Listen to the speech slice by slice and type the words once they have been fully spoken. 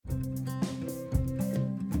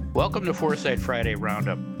Welcome to Foresight Friday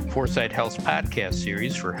Roundup, Foresight Health's podcast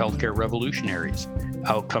series for healthcare revolutionaries.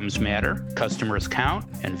 Outcomes matter, customers count,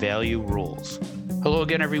 and value rules. Hello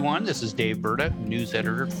again, everyone. This is Dave Burda, news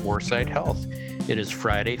editor at Foresight Health. It is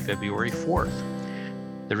Friday, February 4th.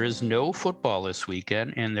 There is no football this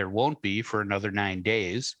weekend, and there won't be for another 9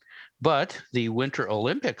 days. But the Winter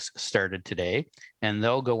Olympics started today, and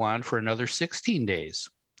they'll go on for another 16 days.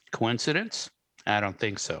 Coincidence? I don't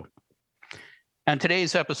think so. On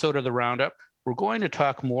today's episode of the Roundup, we're going to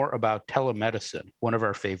talk more about telemedicine, one of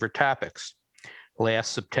our favorite topics.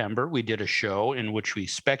 Last September, we did a show in which we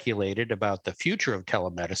speculated about the future of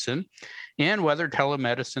telemedicine and whether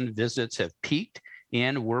telemedicine visits have peaked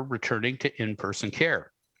and we're returning to in-person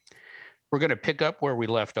care. We're going to pick up where we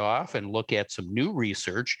left off and look at some new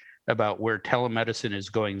research about where telemedicine is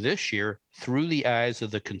going this year through the eyes of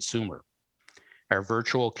the consumer. Our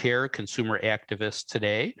virtual care consumer activists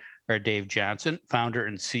today are Dave Johnson, founder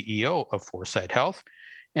and CEO of Foresight Health,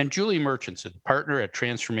 and Julie Murchison, partner at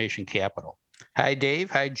Transformation Capital. Hi,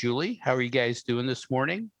 Dave. Hi, Julie. How are you guys doing this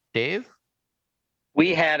morning? Dave?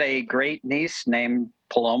 We had a great niece named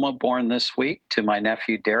Paloma born this week to my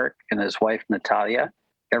nephew, Derek, and his wife, Natalia.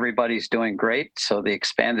 Everybody's doing great. So the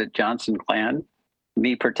expanded Johnson clan,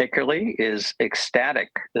 me particularly, is ecstatic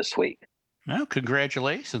this week. Well,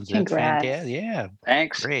 congratulations. Congrats. That's fantastic. Yeah.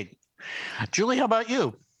 Thanks. Great. Julie, how about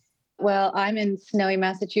you? Well, I'm in snowy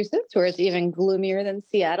Massachusetts, where it's even gloomier than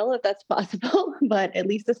Seattle, if that's possible, but at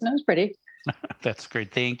least the snow's pretty. That's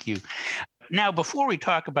great. Thank you. Now, before we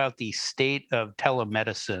talk about the state of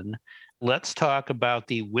telemedicine, let's talk about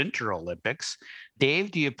the Winter Olympics. Dave,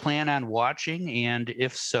 do you plan on watching? And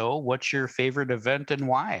if so, what's your favorite event and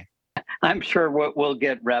why? I'm sure we'll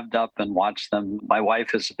get revved up and watch them. My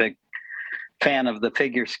wife is a big fan of the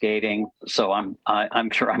figure skating, so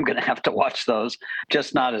I'm sure I'm going to have to watch those.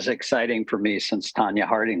 Just not as exciting for me since Tanya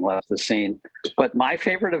Harding left the scene. But my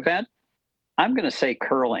favorite event, I'm going to say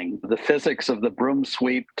curling. The physics of the broom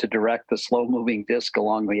sweep to direct the slow-moving disc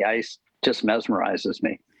along the ice just mesmerizes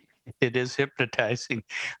me. It is hypnotizing.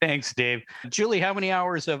 Thanks, Dave. Julie, how many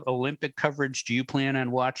hours of Olympic coverage do you plan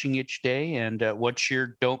on watching each day? And what's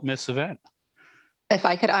your don't miss event? If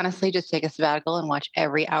I could honestly just take a sabbatical and watch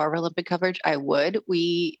every hour of Olympic coverage, I would.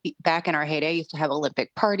 We, back in our heyday, used to have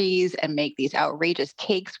Olympic parties and make these outrageous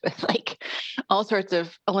cakes with like all sorts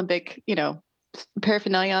of Olympic,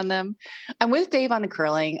 paraphernalia on them. I'm with Dave on the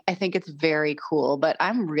curling. I think it's very cool, but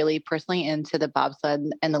I'm really personally into the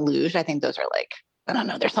bobsled and the luge. I think those are like, I don't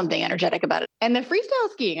know, there's something energetic about it. And the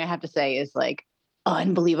freestyle skiing, I have to say, is like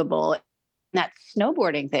unbelievable. That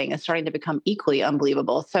snowboarding thing is starting to become equally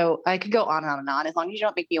unbelievable. So I could go on and on and on. As long as you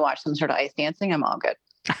don't make me watch some sort of ice dancing, I'm all good.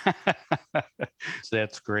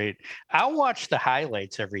 That's great. I'll watch the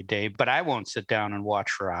highlights every day, but I won't sit down and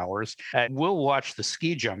watch for hours. I will watch the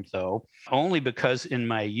ski jump, though, only because in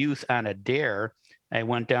my youth on a dare, I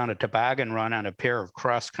went down a toboggan run on a pair of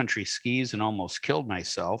cross-country skis and almost killed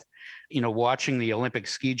myself. Watching the Olympic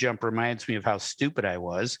ski jump reminds me of how stupid I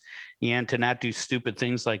was, and to not do stupid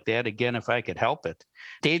things like that again if I could help it.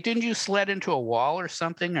 Dave, didn't you sled into a wall or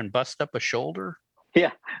something and bust up a shoulder?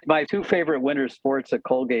 Yeah. My two favorite winter sports at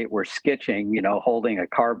Colgate were skitching, holding a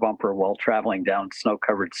car bumper while traveling down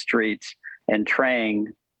snow-covered streets, and traying,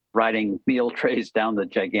 riding meal trays down the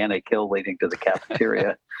gigantic hill leading to the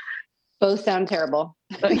cafeteria. Both sound terrible.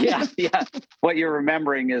 Yeah. What you're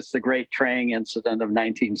remembering is the great traying incident of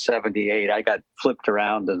 1978. I got flipped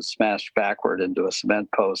around and smashed backward into a cement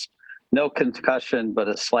post. No concussion, but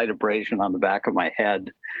a slight abrasion on the back of my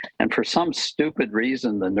head. And for some stupid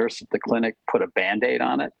reason, the nurse at the clinic put a Band-Aid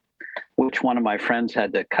on it, which one of my friends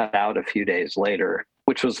had to cut out a few days later,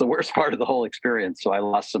 which was the worst part of the whole experience. So I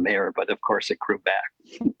lost some hair, but of course it grew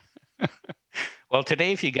back. Well,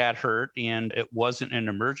 today, if you got hurt and it wasn't an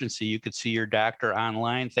emergency, you could see your doctor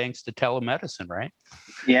online thanks to telemedicine, right?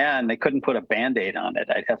 Yeah, and they couldn't put a Band-Aid on it.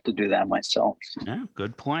 I'd have to do that myself. Yeah,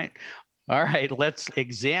 good point. All right, let's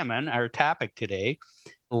examine our topic today.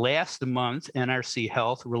 Last month, NRC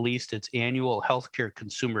Health released its annual Healthcare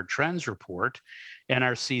Consumer Trends Report.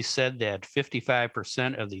 NRC said that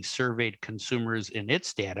 55% of the surveyed consumers in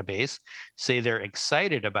its database say they're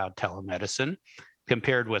excited about telemedicine,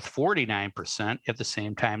 compared with 49% at the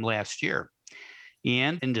same time last year.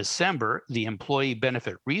 And in December, the Employee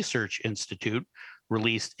Benefit Research Institute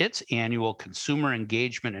released its annual Consumer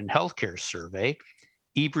Engagement in Healthcare survey.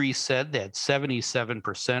 EBRI said that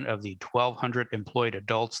 77% of the 1,200 employed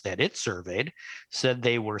adults that it surveyed said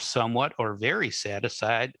they were somewhat or very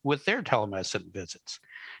satisfied with their telemedicine visits.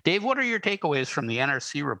 Dave, what are your takeaways from the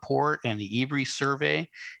NRC report and the EBRI survey?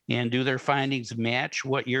 And do their findings match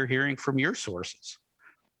what you're hearing from your sources?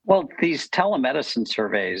 Well, these telemedicine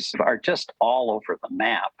surveys are just all over the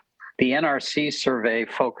map. The NRC survey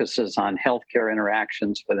focuses on healthcare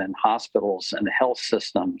interactions within hospitals and health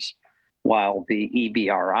systems, while the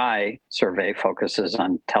EBRI survey focuses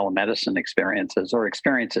on telemedicine experiences or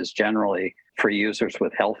experiences generally for users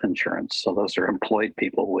with health insurance. So those are employed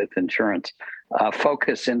people with insurance.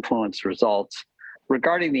 Focus influence results.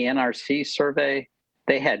 Regarding the NRC survey,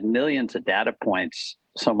 they had millions of data points.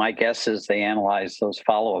 So my guess is they analyzed those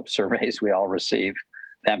follow-up surveys we all receive.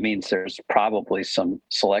 That means there's probably some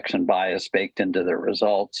selection bias baked into the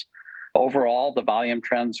results. Overall, the volume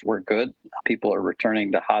trends were good. People are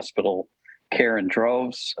returning to hospital care in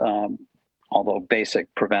droves, although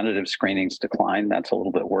basic preventative screenings decline. That's a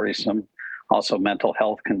little bit worrisome. Also, mental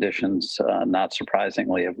health conditions, not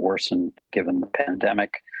surprisingly, have worsened given the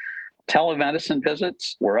pandemic. Telemedicine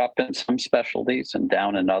visits were up in some specialties and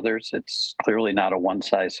down in others. It's clearly not a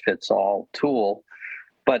one-size-fits-all tool.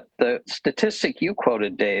 But the statistic you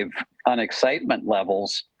quoted, Dave, on excitement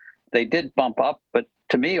levels, they did bump up, but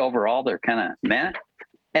to me, overall, they're kind of meh.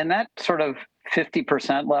 And that sort of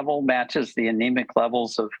 50% level matches the anemic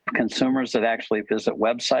levels of consumers that actually visit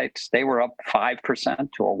websites. They were up 5%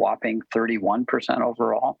 to a whopping 31%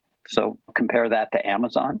 overall. So compare that to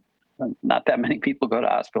Amazon. Not that many people go to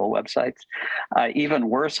hospital websites. Even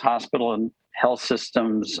worse, hospital and health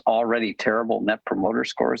systems' already terrible net promoter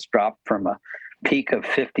scores dropped from a peak of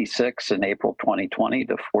 56 in April 2020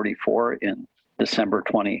 to 44 in December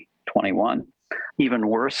 2021. Even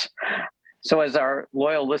worse. So as our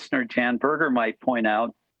loyal listener, Jan Berger, might point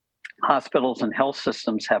out, hospitals and health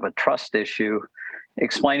systems have a trust issue.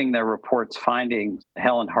 Explaining their report's findings,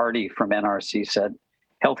 Helen Hardy from NRC said,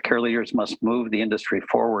 healthcare leaders must move the industry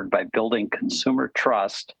forward by building consumer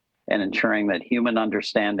trust and ensuring that human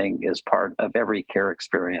understanding is part of every care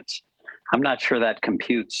experience. I'm not sure that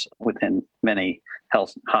computes within many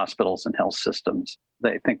health hospitals and health systems.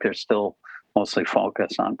 They think they're still mostly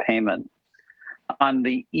focused on payment. On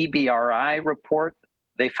the EBRI report,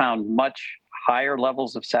 they found much higher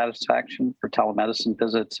levels of satisfaction for telemedicine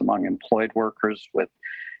visits among employed workers with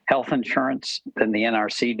health insurance than the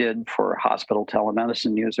NRC did for hospital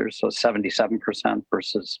telemedicine users, so 77%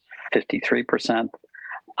 versus 53%.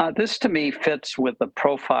 This to me fits with the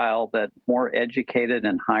profile that more educated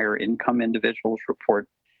and higher income individuals report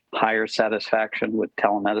higher satisfaction with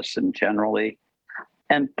telemedicine generally.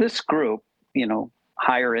 And this group,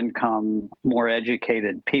 higher income, more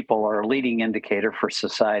educated people are a leading indicator for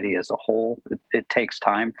society as a whole. It takes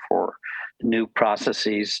time for new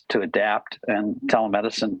processes to adapt, and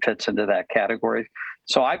telemedicine fits into that category.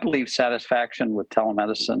 So I believe satisfaction with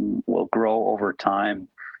telemedicine will grow over time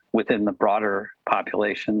within the broader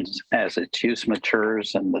populations as its use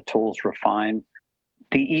matures and the tools refine.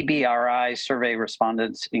 The EBRI survey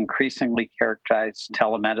respondents increasingly characterize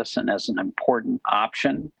telemedicine as an important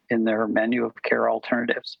option in their menu of care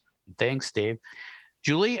alternatives. Thanks, Dave.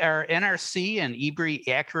 Julie, are NRC and EBRI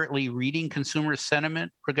accurately reading consumer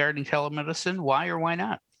sentiment regarding telemedicine? Why or why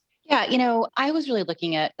not? Yeah, I was really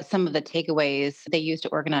looking at some of the takeaways they used to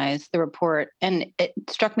organize the report, and it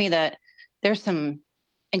struck me that there's some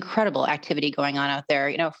incredible activity going on out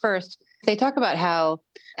there. First, they talk about how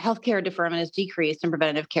healthcare deferment has decreased and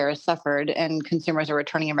preventative care has suffered, and consumers are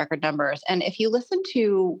returning in record numbers. And if you listen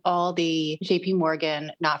to all the JP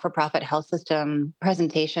Morgan not-for-profit health system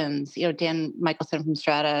presentations, Dan Michelson from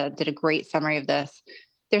Strata did a great summary of this.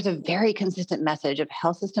 There's a very consistent message of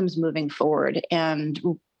health systems moving forward and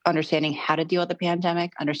understanding how to deal with the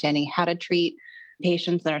pandemic, understanding how to treat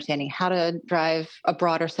patients, understanding how to drive a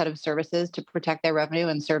broader set of services to protect their revenue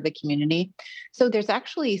and serve the community. So there's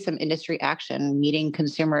actually some industry action meeting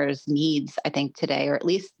consumers' needs, I think, today, or at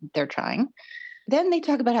least they're trying. Then they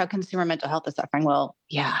talk about how consumer mental health is suffering. Well,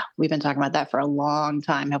 yeah, we've been talking about that for a long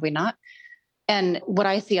time, have we not? And what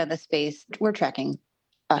I see on this space, we're tracking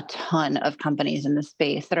a ton of companies in this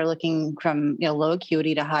space that are looking from low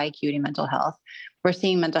acuity to high acuity mental health. We're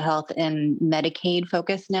seeing mental health in Medicaid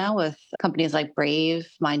focus now with companies like Brave.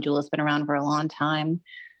 MindJewel has been around for a long time.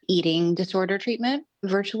 Eating disorder treatment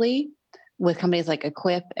virtually with companies like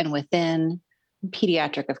Equip and Within.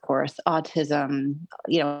 Pediatric, of course, autism,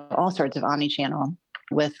 all sorts of omni-channel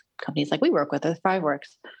with companies like we work with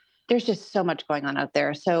Thriveworks. There's just so much going on out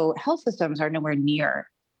there. So health systems are nowhere near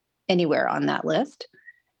anywhere on that list.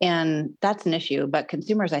 And that's an issue, but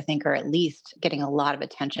consumers, I think, are at least getting a lot of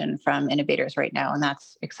attention from innovators right now. And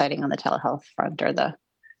that's exciting on the telehealth front or the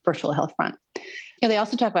virtual health front. They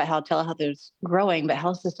also talk about how telehealth is growing, but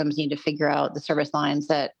health systems need to figure out the service lines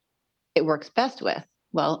that it works best with.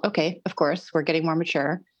 Well, okay, of course, we're getting more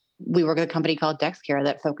mature. We work with a company called DexCare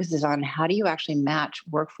that focuses on how do you actually match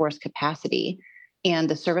workforce capacity and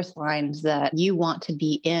the service lines that you want to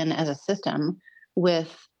be in as a system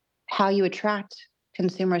with how you attract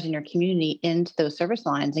consumers in your community into those service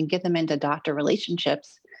lines and get them into doctor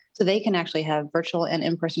relationships so they can actually have virtual and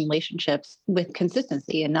in-person relationships with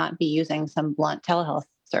consistency and not be using some blunt telehealth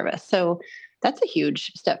service. So that's a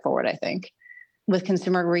huge step forward, I think. With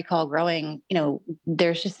consumer recall growing,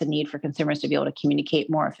 there's just a need for consumers to be able to communicate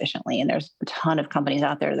more efficiently. And there's a ton of companies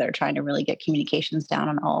out there that are trying to really get communications down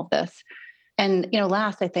on all of this. And,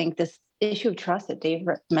 last, I think this issue of trust that Dave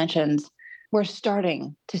mentions, we're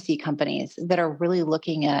starting to see companies that are really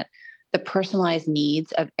looking at the personalized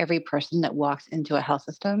needs of every person that walks into a health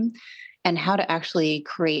system and how to actually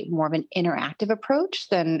create more of an interactive approach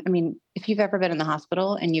than, if you've ever been in the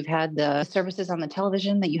hospital and you've had the services on the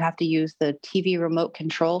television that you have to use the TV remote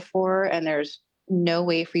control for, and there's no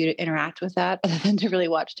way for you to interact with that other than to really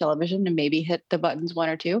watch television and maybe hit the buttons one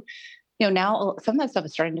or two. Now some of that stuff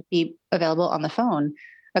is starting to be available on the phone.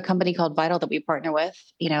 A company called Vital that we partner with,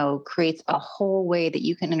 creates a whole way that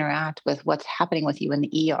you can interact with what's happening with you in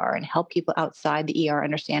the ER and help people outside the ER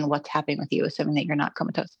understand what's happening with you, assuming that you're not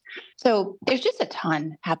comatose. So there's just a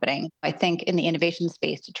ton happening, I think, in the innovation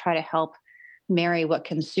space to try to help marry what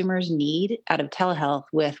consumers need out of telehealth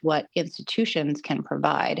with what institutions can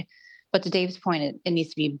provide. But to Dave's point, it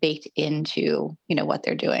needs to be baked into, what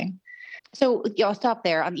they're doing. So I'll stop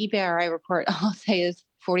there. On the EPRI report, I'll say is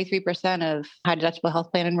 43% of high deductible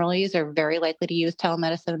health plan enrollees are very likely to use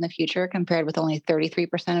telemedicine in the future, compared with only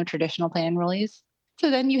 33% of traditional plan enrollees.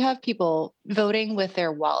 So then you have people voting with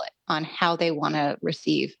their wallet on how they want to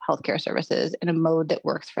receive healthcare services in a mode that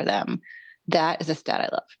works for them. That is a stat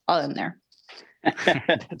I love. All in there.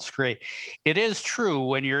 That's great. It is true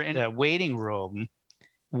when you're in a waiting room,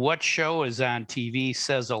 what show is on TV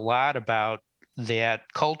says a lot about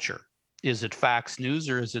that culture. Is it Fox News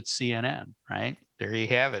or is it CNN, right? There you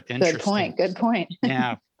have it. Interesting. Good point.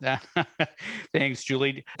 Yeah. Thanks,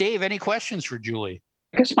 Julie. Dave, any questions for Julie?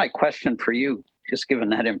 I guess my question for you, just given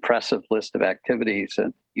that impressive list of activities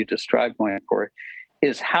that you described going forward,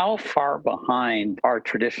 is how far behind are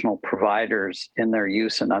traditional providers in their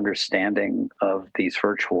use and understanding of these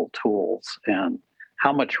virtual tools? And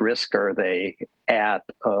how much risk are they at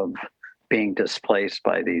of being displaced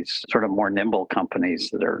by these sort of more nimble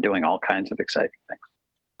companies that are doing all kinds of exciting things?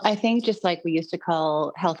 I think just like we used to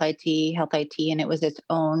call health IT, and it was its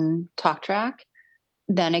own talk track,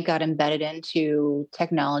 then it got embedded into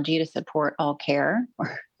technology to support all care,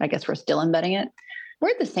 or I guess we're still embedding it. We're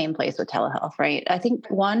at the same place with telehealth, right? I think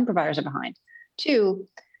one, providers are behind. Two,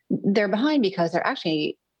 they're behind because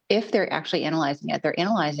if they're actually analyzing it, they're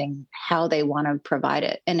analyzing how they want to provide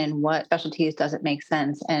it and in what specialties does it make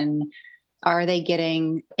sense. And are they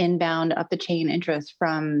getting inbound up the chain interest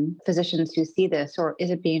from physicians who see this, or is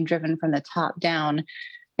it being driven from the top down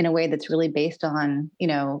in a way that's really based on,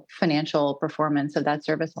 financial performance of that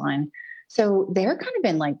service line? So they're kind of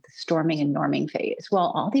in like the storming and norming phase.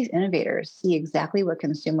 Well, all these innovators see exactly what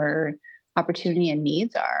consumer opportunity and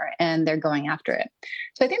needs are, and they're going after it.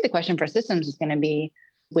 So I think the question for systems is going to be,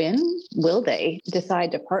 when will they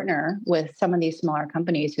decide to partner with some of these smaller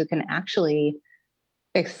companies who can actually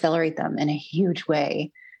accelerate them in a huge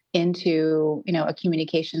way into, a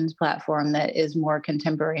communications platform that is more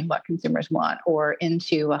contemporary in what consumers want, or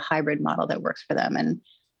into a hybrid model that works for them? And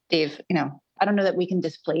Dave, I don't know that we can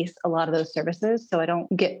displace a lot of those services, so I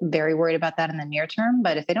don't get very worried about that in the near term.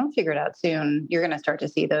 But if they don't figure it out soon, you're going to start to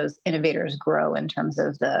see those innovators grow in terms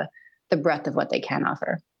of the breadth of what they can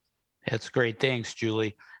offer. That's great. Thanks,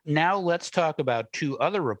 Julie. Now let's talk about two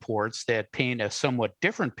other reports that paint a somewhat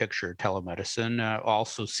different picture of telemedicine,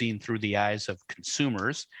 also seen through the eyes of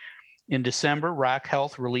consumers. In December, Rock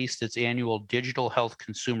Health released its annual Digital Health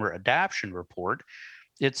Consumer Adoption Report.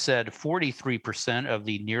 It said 43% of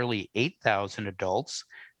the nearly 8,000 adults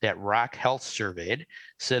that Rock Health surveyed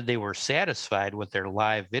said they were satisfied with their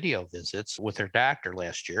live video visits with their doctor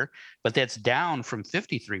last year, but that's down from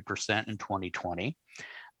 53% in 2020.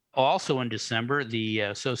 Also in December, the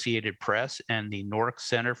Associated Press and the NORC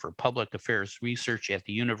Center for Public Affairs Research at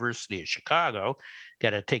the University of Chicago, got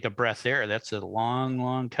to take a breath there, that's a long,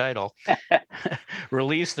 long title,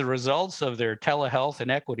 released the results of their telehealth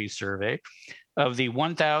and equity survey. Of the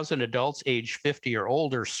 1,000 adults age 50 or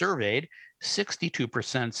older surveyed,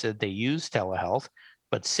 62% said they used telehealth,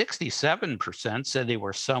 but 67% said they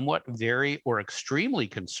were somewhat, very, or extremely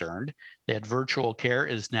concerned that virtual care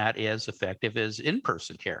is not as effective as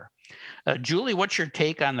in-person care. Julie, what's your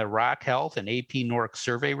take on the Rock Health and AP NORC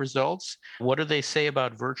survey results? What do they say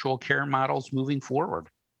about virtual care models moving forward?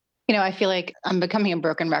 I feel like I'm becoming a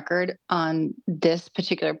broken record on this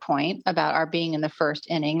particular point about our being in the first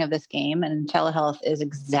inning of this game, and telehealth is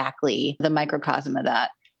exactly the microcosm of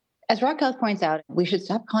that. As Rock Health points out, we should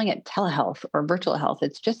stop calling it telehealth or virtual health.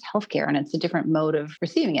 It's just healthcare and it's a different mode of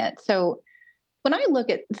receiving it. So when I look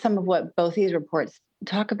at some of what both these reports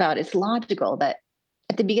talk about, it's logical that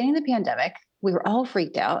at the beginning of the pandemic, we were all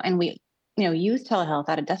freaked out and we, used telehealth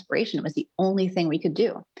out of desperation. It was the only thing we could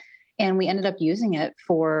do. And we ended up using it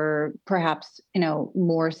for perhaps,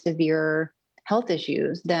 more severe health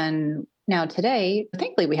issues than now today.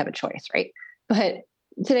 Thankfully, we have a choice, right? But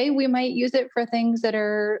today we might use it for things that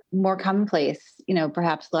are more commonplace,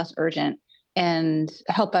 perhaps less urgent and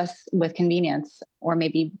help us with convenience or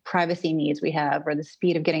maybe privacy needs we have or the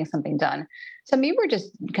speed of getting something done. So maybe we're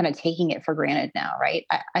just kind of taking it for granted now, right?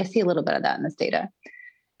 I see a little bit of that in this data.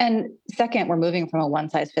 And second, we're moving from a one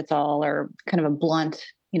size fits all or kind of a blunt,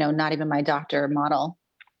 not even my doctor model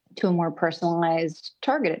to a more personalized,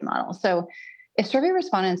 targeted model. So if survey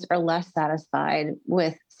respondents are less satisfied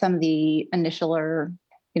with some of the initial or,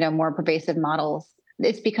 more pervasive models,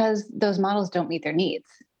 it's because those models don't meet their needs.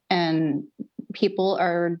 And people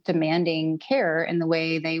are demanding care in the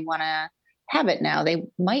way they want to have it now. They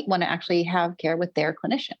might want to actually have care with their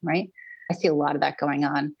clinician, right? I see a lot of that going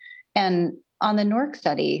on. And on the NORC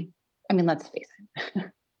study, I mean, let's face it,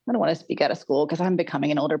 I don't want to speak out of school because I'm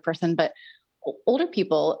becoming an older person, but older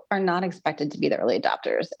people are not expected to be the early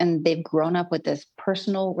adopters. And they've grown up with this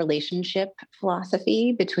personal relationship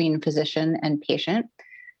philosophy between physician and patient.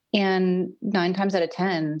 And 9 times out of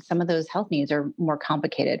 10, some of those health needs are more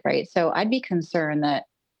complicated, right? So I'd be concerned that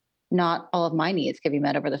not all of my needs could be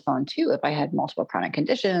met over the phone too if I had multiple chronic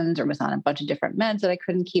conditions or was on a bunch of different meds that I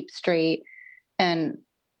couldn't keep straight. And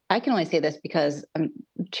I can only say this because I'm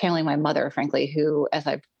channeling my mother, frankly, who, as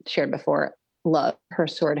I've shared before, loved her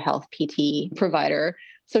Sword Health PT provider.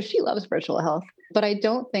 So she loves virtual health, but I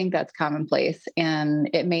don't think that's commonplace. And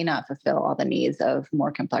it may not fulfill all the needs of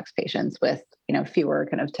more complex patients with, fewer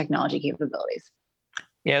kind of technology capabilities.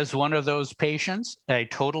 As one of those patients, I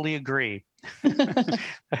totally agree.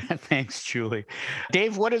 Thanks, Julie.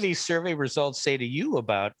 Dave, what do these survey results say to you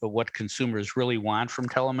about what consumers really want from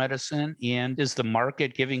telemedicine? And is the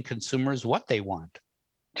market giving consumers what they want?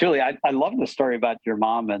 Julie, I love the story about your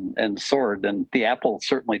mom and Sword, and the apple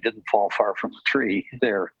certainly didn't fall far from the tree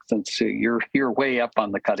there, since you're way up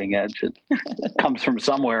on the cutting edge. It comes from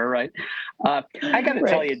somewhere, right? I got to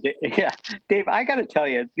tell you, Dave, I got to tell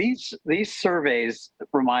you, these surveys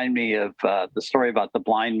remind me of the story about the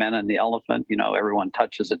blind men and the elephant. Everyone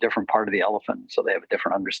touches a different part of the elephant, so they have a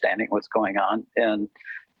different understanding of what's going on. And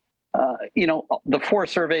the 4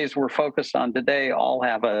 surveys we're focused on today all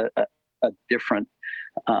have a different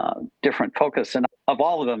focus. And of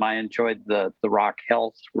all of them, I enjoyed the Rock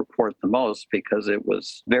Health report the most because it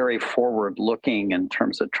was very forward looking in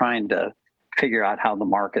terms of trying to figure out how the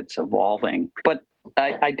market's evolving. But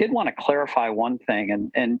I did want to clarify one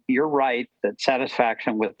thing, and you're right that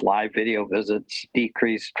satisfaction with live video visits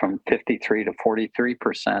decreased from 53 to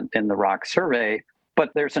 43% in the Rock survey. But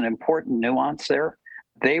there's an important nuance there.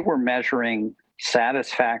 They were measuring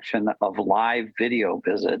satisfaction of live video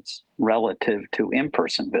visits relative to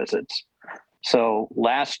in-person visits. So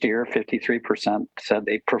last year, 53% said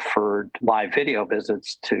they preferred live video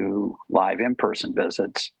visits to live in-person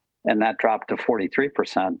visits, and that dropped to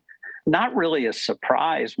 43%. Not really a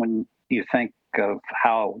surprise when you think of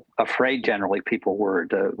how afraid generally people were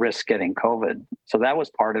to risk getting COVID. So that was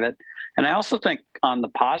part of it. And I also think on the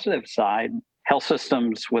positive side, health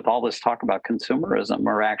systems, with all this talk about consumerism,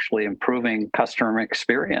 are actually improving customer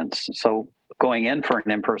experience. So going in for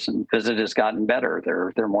an in-person visit has gotten better.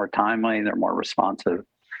 They're more timely, they're more responsive,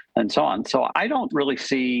 and so on. So I don't really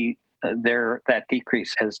see that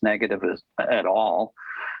decrease as negative at all.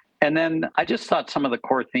 And then I just thought some of the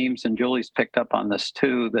core themes, and Julie's picked up on this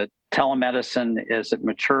too, that telemedicine, as it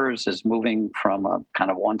matures, is moving from a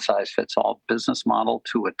kind of one-size-fits-all business model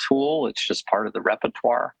to a tool. It's just part of the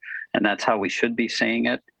repertoire, and that's how we should be seeing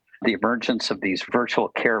it. The emergence of these virtual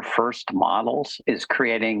care first models is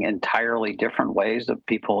creating entirely different ways of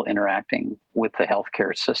people interacting with the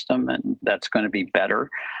healthcare system, and that's going to be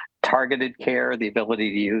better. Targeted care, the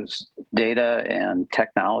ability to use data and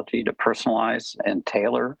technology to personalize and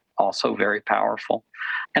tailor, also very powerful.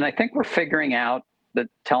 And I think we're figuring out that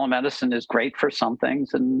telemedicine is great for some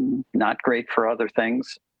things and not great for other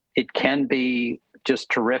things. It can be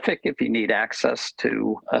just terrific if you need access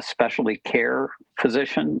to a specialty care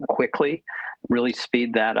physician quickly, really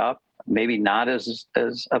speed that up. Maybe not as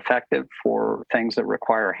effective for things that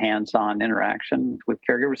require hands-on interaction with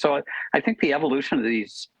caregivers. So I think the evolution of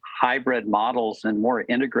these hybrid models and more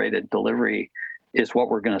integrated delivery is what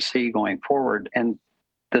we're going to see going forward. And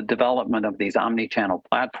the development of these omni-channel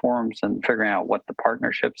platforms and figuring out what the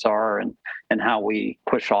partnerships are and how we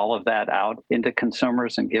push all of that out into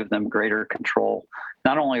consumers and give them greater control,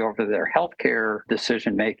 not only over their healthcare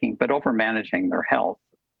decision-making, but over managing their health.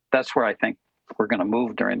 That's where I think we're going to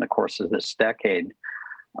move during the course of this decade.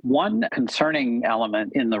 One concerning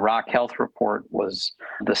element in the Rock Health report was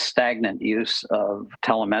the stagnant use of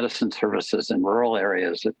telemedicine services in rural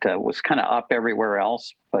areas. It was kind of up everywhere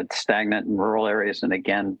else, but stagnant in rural areas. And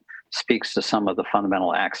again, speaks to some of the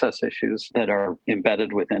fundamental access issues that are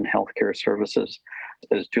embedded within healthcare services.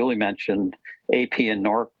 As Julie mentioned, AP and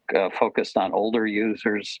NORC focused on older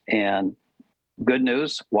users, and good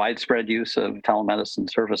news, widespread use of telemedicine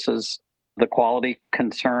services. The quality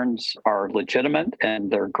concerns are legitimate and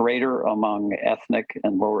they're greater among ethnic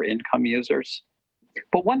and lower income users.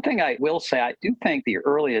 But one thing I will say, I do think the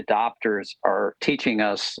early adopters are teaching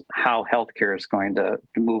us how healthcare is going to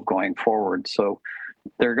move going forward. So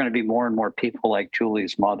there are going to be more and more people like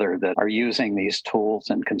Julie's mother that are using these tools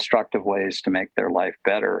in constructive ways to make their life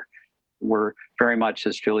better. We're very much,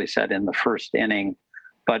 as Julie said, in the first inning,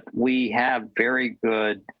 but we have very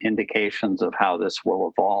good indications of how this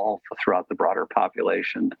will evolve throughout the broader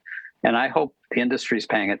population. And I hope the industry is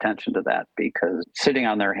paying attention to that, because sitting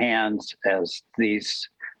on their hands as these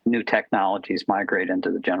new technologies migrate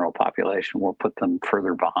into the general population will put them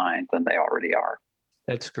further behind than they already are.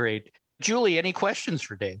 That's great. Julie, any questions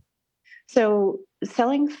for Dave? So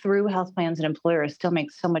selling through health plans and employers still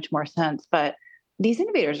makes so much more sense, but these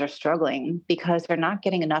innovators are struggling because they're not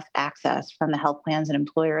getting enough access from the health plans and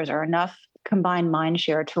employers or enough combined mind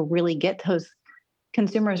share to really get those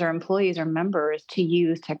consumers or employees or members to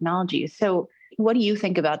use technology. So what do you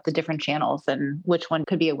think about the different channels and which one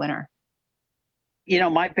could be a winner? You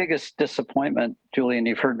know, my biggest disappointment, Julie, and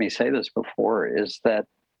you've heard me say this before, is that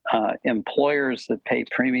employers that pay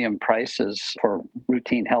premium prices for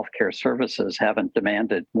routine healthcare services haven't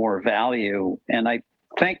demanded more value. And I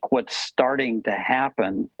think what's starting to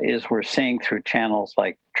happen is we're seeing through channels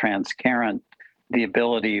like Transcarent the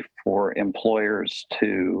ability for employers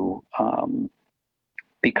to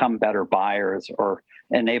become better buyers or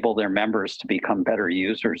enable their members to become better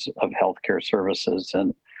users of healthcare services.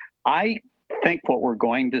 And I think what we're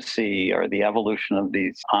going to see are the evolution of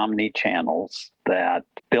these omni-channels that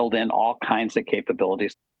build in all kinds of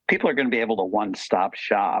capabilities. People are going to be able to one-stop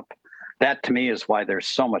shop. That, to me, is why there's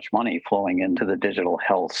so much money flowing into the digital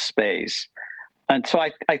health space. And so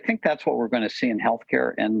I think that's what we're going to see in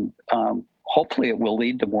healthcare. And hopefully it will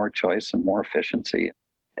lead to more choice and more efficiency.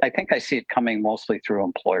 I think I see it coming mostly through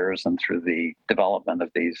employers and through the development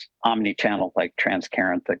of these omni-channel like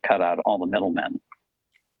Transcarent that cut out all the middlemen.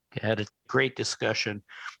 You had a great discussion.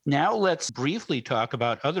 Now let's briefly talk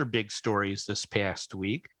about other big stories this past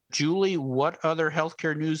week. Julie, what other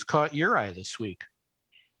healthcare news caught your eye this week?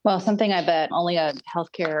 Well, something I bet only a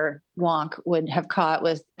healthcare wonk would have caught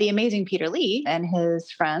was the amazing Peter Lee and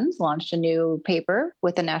his friends launched a new paper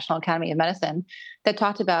with the National Academy of Medicine that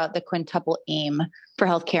talked about the quintuple aim for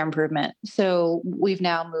healthcare improvement. So we've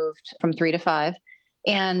now moved from 3 to 5.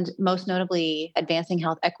 And most notably, advancing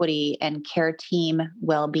health equity and care team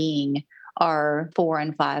well-being are 4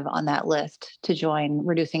 and 5 on that list to join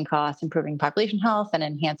reducing costs, improving population health, and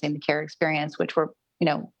enhancing the care experience, which we're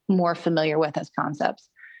more familiar with as concepts.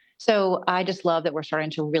 So I just love that we're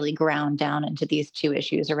starting to really ground down into these two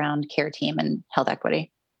issues around care team and health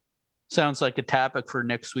equity. Sounds like a topic for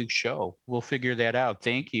next week's show. We'll figure that out.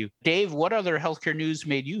 Thank you. Dave, what other healthcare news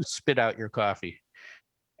made you spit out your coffee?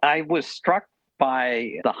 I was struck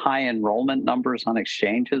by the high enrollment numbers on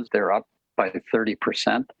exchanges. They're up by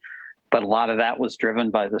 30%. But a lot of that was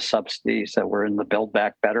driven by the subsidies that were in the Build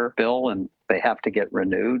Back Better bill, and they have to get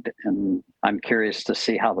renewed. And I'm curious to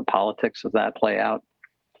see how the politics of that play out.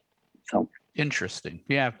 So interesting.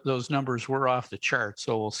 Yeah, those numbers were off the chart,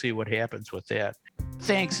 so we'll see what happens with that.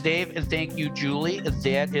 Thanks, Dave, and thank you, Julie.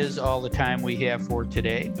 That is all the time we have for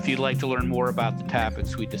today. If you'd like to learn more about the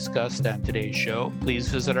topics we discussed on today's show, please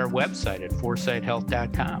visit our website at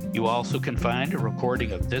foresightshealth.com. You also can find a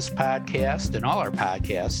recording of this podcast and all our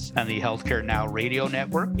podcasts on the Healthcare Now radio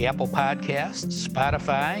network, Apple Podcasts,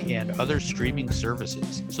 Spotify, and other streaming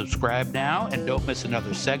services. Subscribe now and don't miss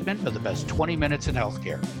another segment of the best 20 minutes in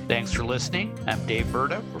healthcare. Thanks for listening. I'm Dave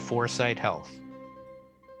Burda for Foresight Health.